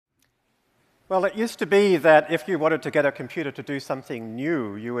Well, it used to be that if you wanted to get a computer to do something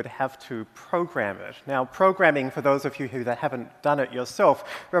new, you would have to program it. Now, programming, for those of you who haven't done it yourself,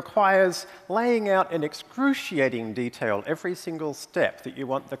 requires laying out in excruciating detail every single step that you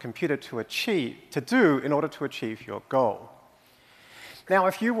want the computer to do in order to achieve your goal. Now,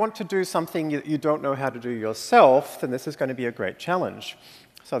 if you want to do something you don't know how to do yourself, then this is going to be a great challenge.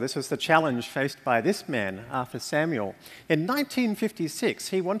 So this was the challenge faced by this man, Arthur Samuel. In 1956,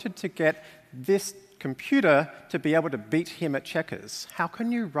 he wanted to get this computer to be able to beat him at checkers. How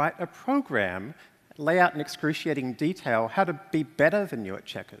can you write a program, lay out in excruciating detail how to be better than you at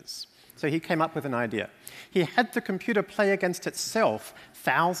checkers? So he came up with an idea. He had the computer play against itself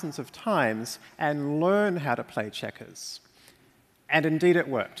thousands of times and learn how to play checkers. And indeed it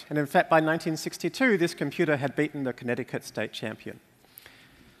worked. And in fact, by 1962, this computer had beaten the Connecticut state champion.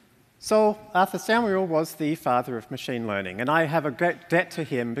 So Arthur Samuel was the father of machine learning, and I have a great debt to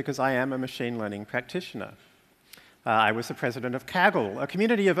him because I am a machine learning practitioner. I was the president of Kaggle, a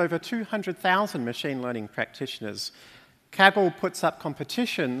community of over 200,000 machine learning practitioners. Kaggle puts up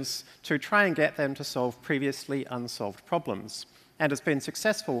competitions to try and get them to solve previously unsolved problems, and has been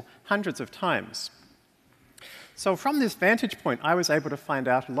successful hundreds of times. So from this vantage point, I was able to find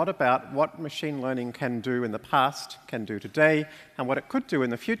out a lot about what machine learning can do in the past, can do today, and what it could do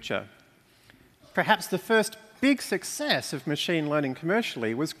in the future. Perhaps the first big success of machine learning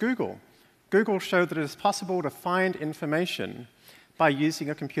commercially was Google. Google showed that it is possible to find information by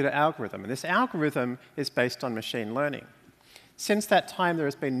using a computer algorithm, and this algorithm is based on machine learning. Since that time, there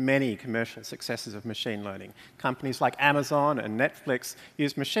has been many commercial successes of machine learning. Companies like Amazon and Netflix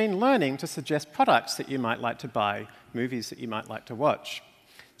use machine learning to suggest products that you might like to buy, movies that you might like to watch.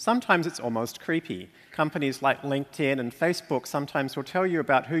 Sometimes it's almost creepy. Companies like LinkedIn and Facebook sometimes will tell you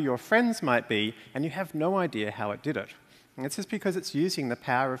about who your friends might be, and you have no idea how it did it. And this is because it's using the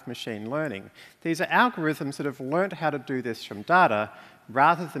power of machine learning. These are algorithms that have learned how to do this from data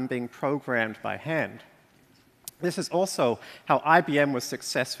rather than being programmed by hand. This is also how IBM was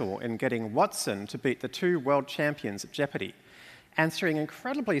successful in getting Watson to beat the two world champions at Jeopardy, answering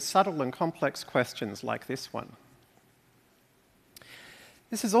incredibly subtle and complex questions like this one.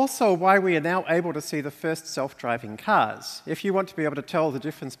 This is also why we are now able to see the first self-driving cars. If you want to be able to tell the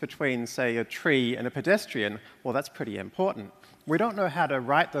difference between, say, a tree and a pedestrian, well, that's pretty important. We don't know how to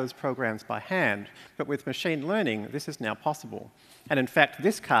write those programs by hand, but with machine learning, this is now possible. And in fact,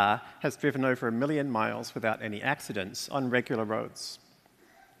 this car has driven over 1 million miles without any accidents on regular roads.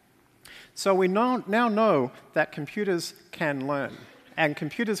 So we now know that computers can learn. And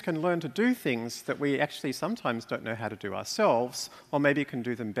computers can learn to do things that we actually sometimes don't know how to do ourselves, or maybe can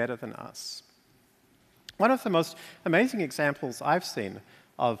do them better than us. One of the most amazing examples I've seen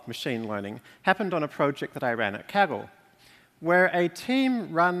of machine learning happened on a project that I ran at Kaggle, where a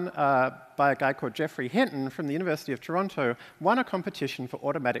team run by a guy called Geoffrey Hinton from the University of Toronto won a competition for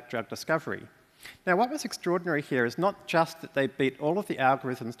automatic drug discovery. Now, what was extraordinary here is not just that they beat all of the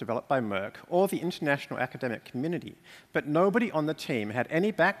algorithms developed by Merck or the international academic community, but nobody on the team had any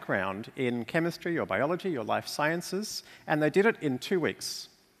background in chemistry or biology or life sciences, and they did it in 2 weeks.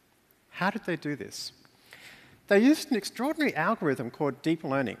 How did they do this? They used an extraordinary algorithm called deep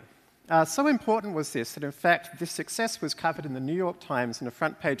learning. So important was this that, in fact, this success was covered in the New York Times in a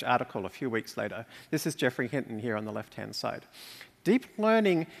front-page article a few weeks later. This is Geoffrey Hinton here on the left-hand side. Deep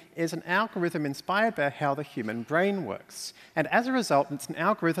learning is an algorithm inspired by how the human brain works. And as a result, it's an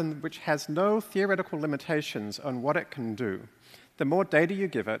algorithm which has no theoretical limitations on what it can do. The more data you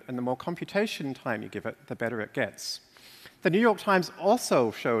give it and the more computation time you give it, the better it gets. The New York Times also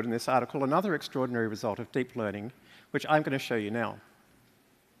showed in this article another extraordinary result of deep learning, which I'm going to show you now.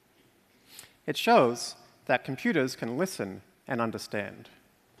 It shows that computers can listen and understand.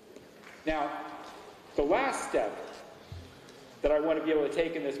 Now, the last step that I want to be able to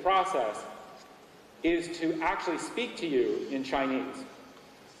take in this process is to actually speak to you in Chinese.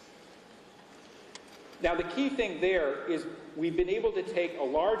 Now, the key thing there is we've been able to take a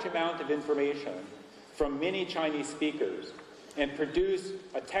large amount of information from many Chinese speakers and produce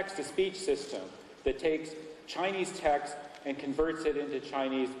a text-to-speech system that takes Chinese text and converts it into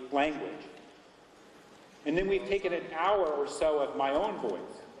Chinese language. And then we've taken an hour or so of my own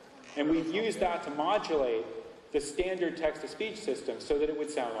voice, and we've used that to modulate the standard text-to-speech system so that it would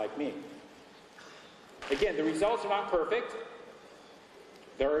sound like me. Again, the results are not perfect.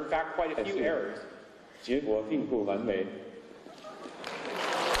 There are, in fact, quite a few errors. 结果并不完美。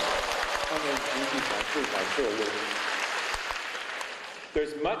他们提起反复改错误。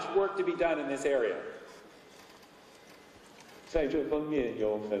There's much work to be done in this area. 在这方面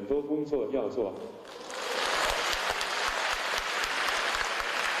有很多工作要做。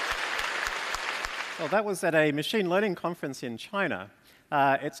Well, that was at a machine learning conference in China.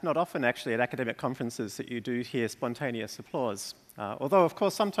 It's not often, actually, at academic conferences that you do hear spontaneous applause. Although, of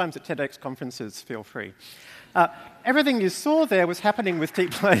course, sometimes at TEDx conferences, feel free. Everything you saw there was happening with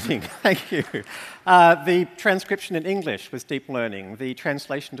deep learning. Thank you. The transcription in English was deep learning. The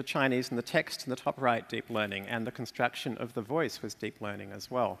translation to Chinese and the text in the top right, deep learning. And the construction of the voice was deep learning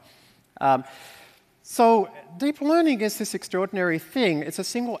as well. So deep learning is this extraordinary thing. It's a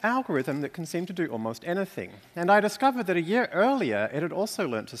single algorithm that can seem to do almost anything. And I discovered that a year earlier, it had also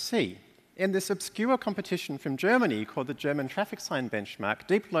learned to see. In this obscure competition from Germany called the German Traffic Sign Benchmark,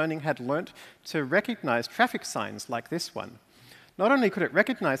 deep learning had learnt to recognize traffic signs like this one. Not only could it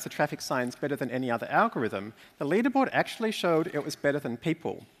recognize the traffic signs better than any other algorithm, the leaderboard actually showed it was better than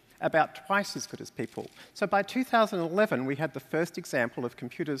people, about twice as good as people. So by 2011, we had the first example of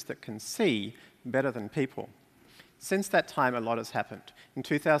computers that can see better than people. Since that time, a lot has happened. In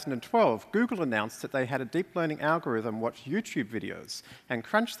 2012, Google announced that they had a deep learning algorithm watch YouTube videos and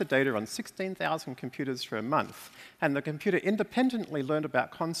crunch the data on 16,000 computers for a month. And the computer independently learned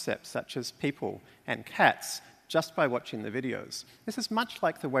about concepts such as people and cats just by watching the videos. This is much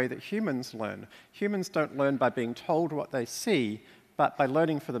like the way that humans learn. Humans don't learn by being told what they see, but by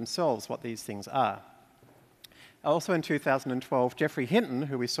learning for themselves what these things are. Also in 2012, Geoffrey Hinton,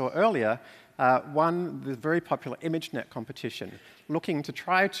 who we saw earlier, won the very popular ImageNet competition, looking to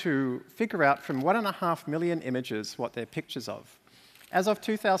try to figure out from 1.5 million images what they're pictures of. As of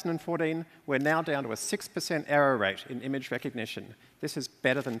 2014, we're now down to a 6% error rate in image recognition. This is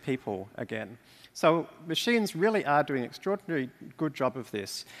better than people again. So machines really are doing an extraordinarily good job of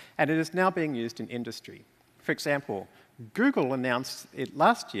this, and it is now being used in industry. For example, Google announced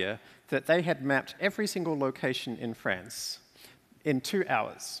last year that they had mapped every single location in France in 2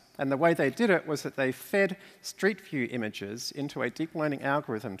 hours. And the way they did it was that they fed street view images into a deep learning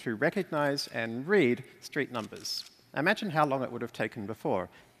algorithm to recognize and read street numbers. Imagine how long it would have taken before.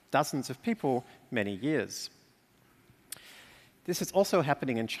 Dozens of people, many years. This is also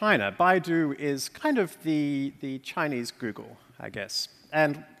happening in China. Baidu is kind of the Chinese Google, I guess.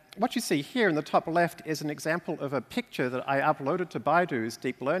 And what you see here in the top left is an example of a picture that I uploaded to Baidu's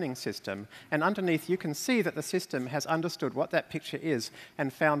deep learning system. And underneath, you can see that the system has understood what that picture is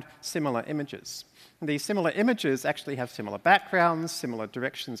and found similar images. And these similar images actually have similar backgrounds, similar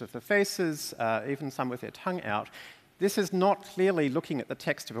directions of the faces, even some with their tongue out. This is not clearly looking at the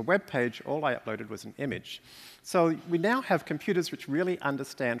text of a web page. All I uploaded was an image. So we now have computers which really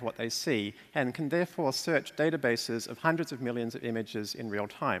understand what they see and can therefore search databases of hundreds of millions of images in real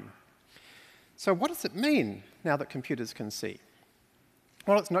time. So what does it mean now that computers can see?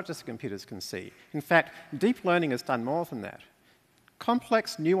 Well, it's not just that computers can see. In fact, deep learning has done more than that.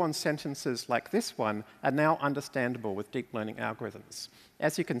 Complex, nuanced sentences like this one are now understandable with deep learning algorithms.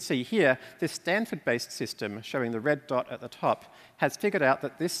 As you can see here, this Stanford-based system, showing the red dot at the top, has figured out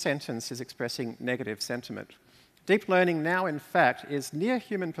that this sentence is expressing negative sentiment. Deep learning now, in fact, is near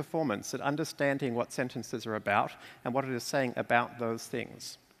human performance at understanding what sentences are about and what it is saying about those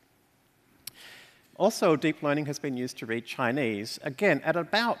things. Also, deep learning has been used to read Chinese, again, at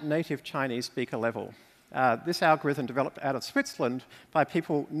about native Chinese speaker level. This algorithm developed out of Switzerland by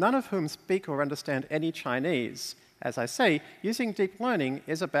people, none of whom speak or understand any Chinese. As I say, using deep learning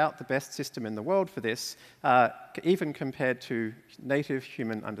is about the best system in the world for this, even compared to native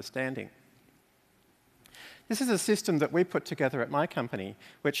human understanding. This is a system that we put together at my company,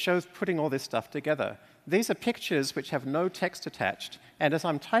 which shows putting all this stuff together. These are pictures which have no text attached, and as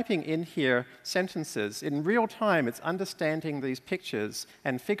I'm typing in here sentences, in real time it's understanding these pictures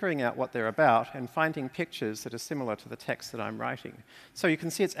and figuring out what they're about and finding pictures that are similar to the text that I'm writing. So you can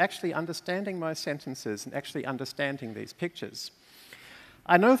see it's actually understanding my sentences and actually understanding these pictures.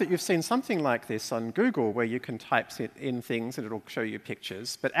 I know that you've seen something like this on Google where you can type in things and it'll show you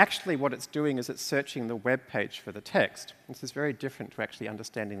pictures, but actually what it's doing is it's searching the web page for the text. This is very different to actually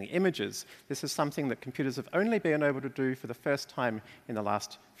understanding the images. This is something that computers have only been able to do for the first time in the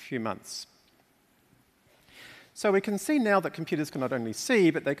last few months. So we can see now that computers can not only see,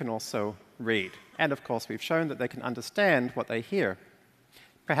 but they can also read. And of course, we've shown that they can understand what they hear.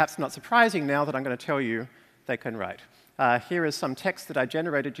 Perhaps not surprising now that I'm going to tell you they can write. Here is some text that I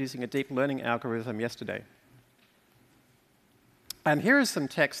generated using a deep learning algorithm yesterday. And here is some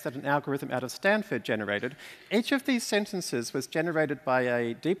text that an algorithm out of Stanford generated. Each of these sentences was generated by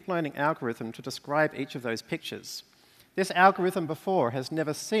a deep learning algorithm to describe each of those pictures. This algorithm before has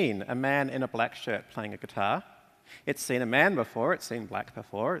never seen a man in a black shirt playing a guitar. It's seen a man before, it's seen black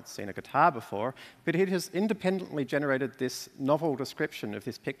before, it's seen a guitar before, but it has independently generated this novel description of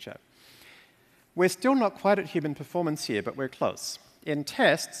this picture. We're still not quite at human performance here, but we're close. In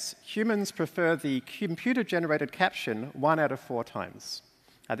tests, humans prefer the computer-generated caption 1 out of 4 times.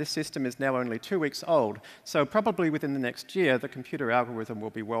 This system is now only 2 weeks old, so probably within the next year, the computer algorithm will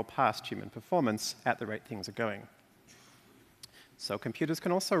be well past human performance at the rate things are going. So computers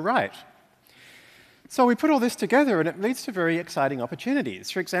can also write. So we put all this together, and it leads to very exciting opportunities.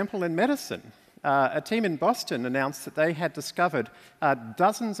 For example, in medicine, a team in Boston announced that they had discovered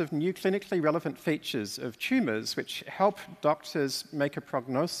dozens of new clinically relevant features of tumors which help doctors make a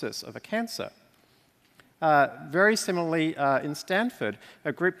prognosis of a cancer. Very similarly, in Stanford,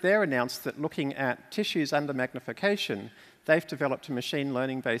 a group there announced that looking at tissues under magnification, they've developed a machine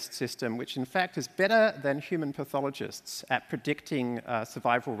learning-based system which in fact is better than human pathologists at predicting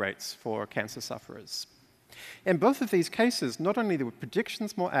survival rates for cancer sufferers. In both of these cases, not only were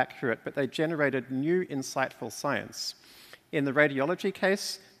predictions more accurate, but they generated new insightful science. In the radiology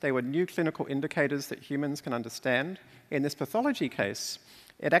case, they were new clinical indicators that humans can understand. In this pathology case,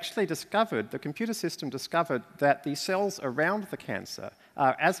 it actually discovered, the computer system discovered, that the cells around the cancer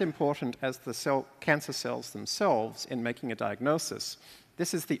are as important as the cancer cells themselves in making a diagnosis.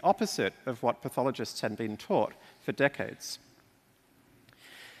 This is the opposite of what pathologists had been taught for decades.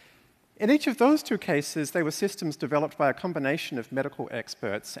 In each of those 2 cases, they were systems developed by a combination of medical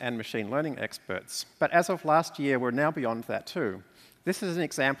experts and machine learning experts. But as of last year, we're now beyond that too. This is an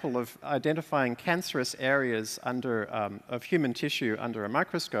example of identifying cancerous areas of human tissue under a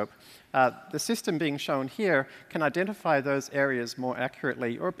microscope. The system being shown here can identify those areas more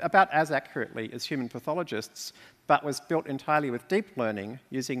accurately, or about as accurately as human pathologists, but was built entirely with deep learning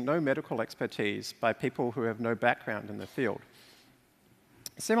using no medical expertise by people who have no background in the field.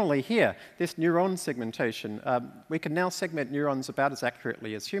 Similarly here, this neuron segmentation, we can now segment neurons about as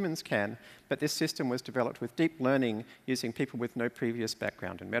accurately as humans can, but this system was developed with deep learning using people with no previous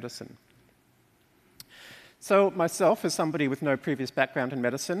background in medicine. So myself, as somebody with no previous background in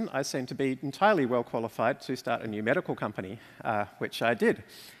medicine, I seem to be entirely well qualified to start a new medical company, which I did.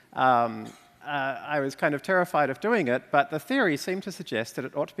 I was kind of terrified of doing it, but the theory seemed to suggest that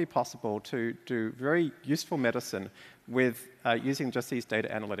it ought to be possible to do very useful medicine with using just these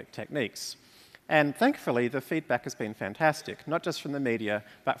data analytic techniques. And thankfully, the feedback has been fantastic, not just from the media,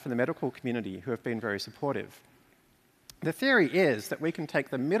 but from the medical community, who have been very supportive. The theory is that we can take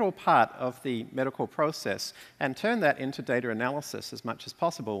the middle part of the medical process and turn that into data analysis as much as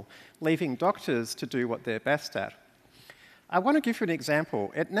possible, leaving doctors to do what they're best at. I want to give you an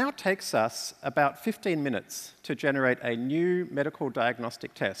example. It now takes us about 15 minutes to generate a new medical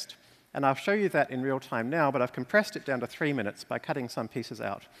diagnostic test. And I'll show you that in real time now, but I've compressed it down to 3 minutes by cutting some pieces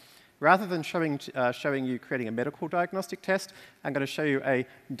out. Rather than showing you creating a medical diagnostic test, I'm going to show you a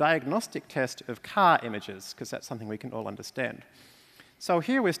diagnostic test of car images, because that's something we can all understand. So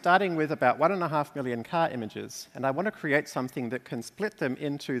here we're starting with about 1.5 million car images, and I want to create something that can split them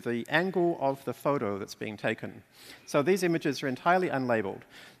into the angle of the photo that's being taken. So these images are entirely unlabeled,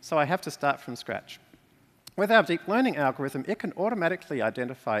 so I have to start from scratch. With our deep learning algorithm, it can automatically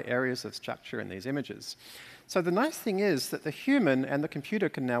identify areas of structure in these images. So the nice thing is that the human and the computer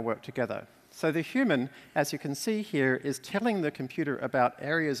can now work together. So the human, as you can see here, is telling the computer about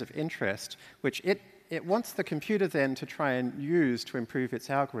areas of interest, which it wants the computer then to try and use to improve its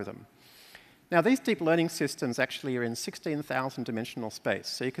algorithm. Now, these deep learning systems actually are in 16,000 dimensional space.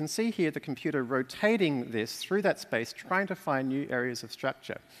 So you can see here the computer rotating this through that space, trying to find new areas of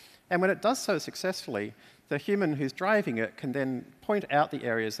structure. And when it does so successfully, the human who's driving it can then point out the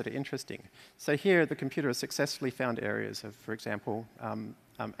areas that are interesting. So here, the computer has successfully found areas of, for example,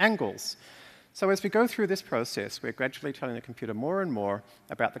 angles. So as we go through this process, we're gradually telling the computer more and more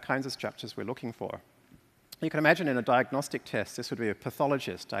about the kinds of structures we're looking for. You can imagine in a diagnostic test, this would be a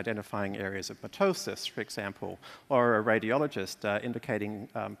pathologist identifying areas of mitosis, for example, or a radiologist indicating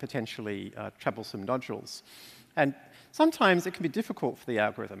potentially troublesome nodules. And sometimes it can be difficult for the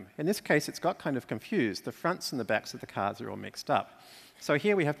algorithm. In this case, it's got kind of confused. The fronts and the backs of the cars are all mixed up. So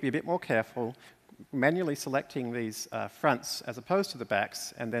here we have to be a bit more careful, manually selecting these fronts as opposed to the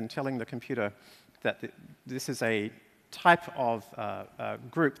backs, and then telling the computer that this is a type of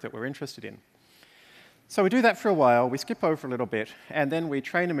group that we're interested in. So we do that for a while, we skip over a little bit, and then we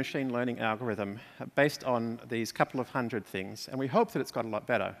train a machine learning algorithm based on these couple of hundred things, and we hope that it's got a lot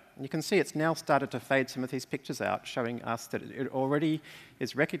better. And you can see it's now started to fade some of these pictures out, showing us that it already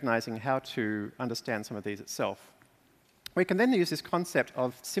is recognizing how to understand some of these itself. We can then use this concept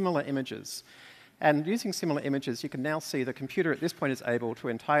of similar images. And using similar images, you can now see the computer at this point is able to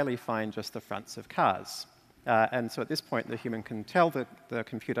entirely find just the fronts of cars. And so at this point, the human can tell the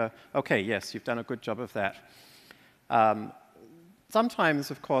computer, OK, yes, you've done a good job of that.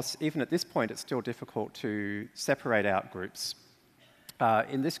 Sometimes, of course, even at this point, it's still difficult to separate out groups.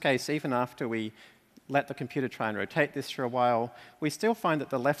 In this case, even after we let the computer try and rotate this for a while, we still find that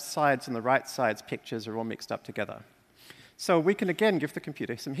the left sides and the right sides pictures are all mixed up together. So we can again give the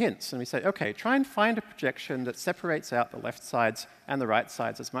computer some hints, and we say, okay, try and find a projection that separates out the left sides and the right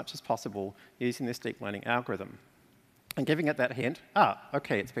sides as much as possible using this deep learning algorithm. And giving it that hint,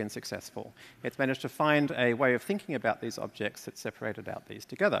 okay, it's been successful. It's managed to find a way of thinking about these objects that separated out these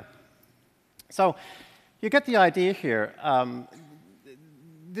together. So you get the idea here.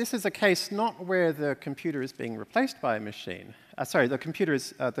 This is a case not where the computer is being replaced by a machine.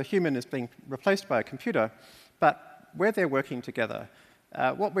 The human is being replaced by a computer, but where they're working together.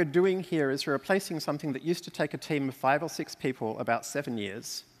 What we're doing here is we're replacing something that used to take a team of 5 or 6 people about 7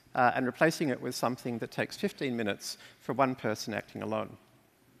 years, and replacing it with something that takes 15 minutes for one person acting alone.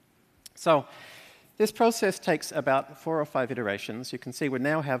 So this process takes about 4 or 5 iterations. You can see we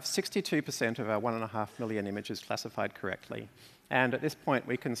now have 62% of our 1.5 million images classified correctly. And at this point,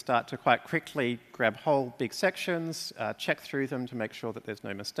 we can start to quite quickly grab whole big sections, check through them to make sure that there's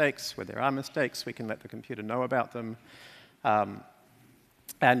no mistakes. Where there are mistakes, we can let the computer know about them.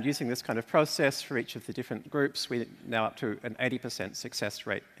 And using this kind of process for each of the different groups, we're now up to an 80% success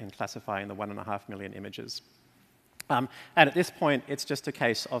rate in classifying the 1.5 million images. And at this point, it's just a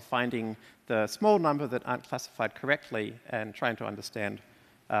case of finding the small number that aren't classified correctly and trying to understand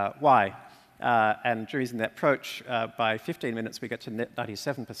why. And using that approach, by 15 minutes, we get to net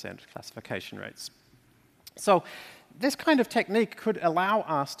 97% classification rates. So this kind of technique could allow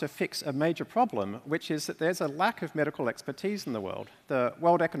us to fix a major problem, which is that there's a lack of medical expertise in the world. The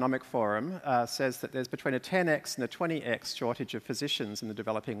World Economic Forum says that there's between a 10x and a 20x shortage of physicians in the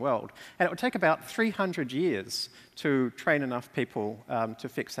developing world. And it would take about 300 years to train enough people to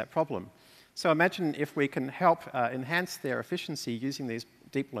fix that problem. So imagine if we can help enhance their efficiency using these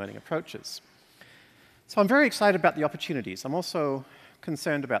deep learning approaches. So I'm very excited about the opportunities. I'm also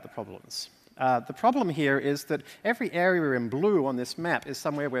concerned about the problems. The problem here is that every area in blue on this map is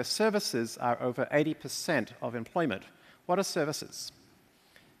somewhere where services are over 80% of employment. What are services?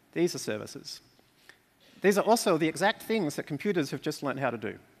 These are services. These are also the exact things that computers have just learned how to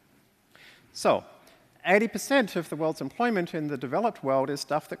do. So 80% of the world's employment in the developed world is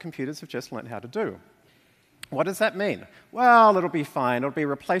stuff that computers have just learned how to do. What does that mean? Well, it'll be fine. It'll be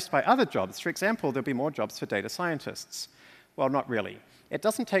replaced by other jobs. For example, there'll be more jobs for data scientists. Well, not really. It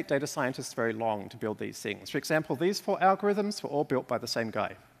doesn't take data scientists very long to build these things. For example, these 4 algorithms were all built by the same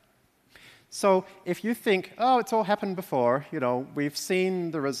guy. So if you think, oh, it's all happened before, we've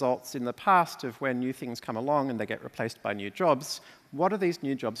seen the results in the past of when new things come along and they get replaced by new jobs, what are these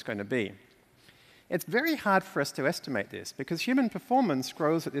new jobs going to be? It's very hard for us to estimate this because human performance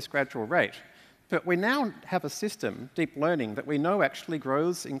grows at this gradual rate. But we now have a system, deep learning, that we know actually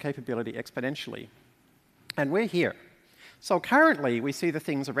grows in capability exponentially. And we're here. So currently, we see the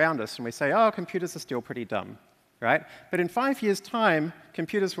things around us and we say, oh, computers are still pretty dumb, right? But in 5 years' time,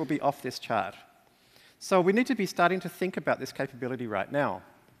 computers will be off this chart. So we need to be starting to think about this capability right now.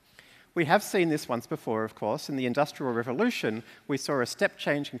 We have seen this once before, of course. In the Industrial Revolution, we saw a step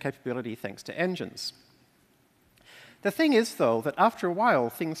change in capability thanks to engines. The thing is, though, that after a while,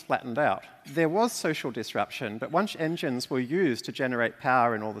 things flattened out. There was social disruption, but once engines were used to generate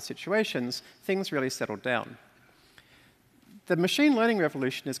power in all the situations, things really settled down. The machine learning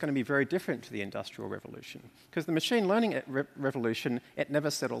revolution is going to be very different to the Industrial Revolution, because the machine learning revolution, it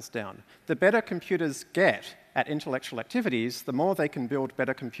never settles down. The better computers get at intellectual activities, the more they can build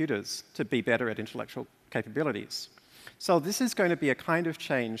better computers to be better at intellectual capabilities. So this is going to be a kind of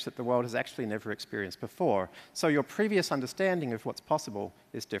change that the world has actually never experienced before. So your previous understanding of what's possible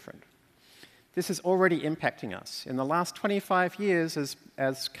is different. This is already impacting us. In the last 25 years,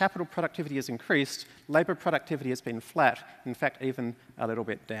 as capital productivity has increased, labor productivity has been flat, in fact, even a little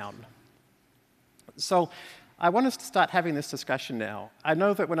bit down. So I want us to start having this discussion now. I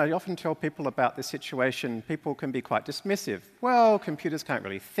know that when I often tell people about this situation, people can be quite dismissive. Well, computers can't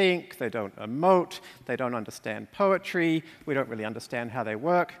really think, they don't emote, they don't understand poetry, we don't really understand how they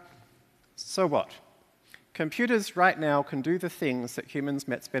work. So what? Computers right now can do the things that humans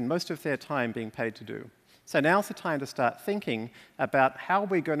spend most of their time being paid to do. So now's the time to start thinking about how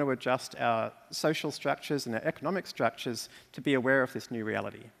we're going to adjust our social structures and our economic structures to be aware of this new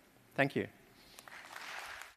reality. Thank you.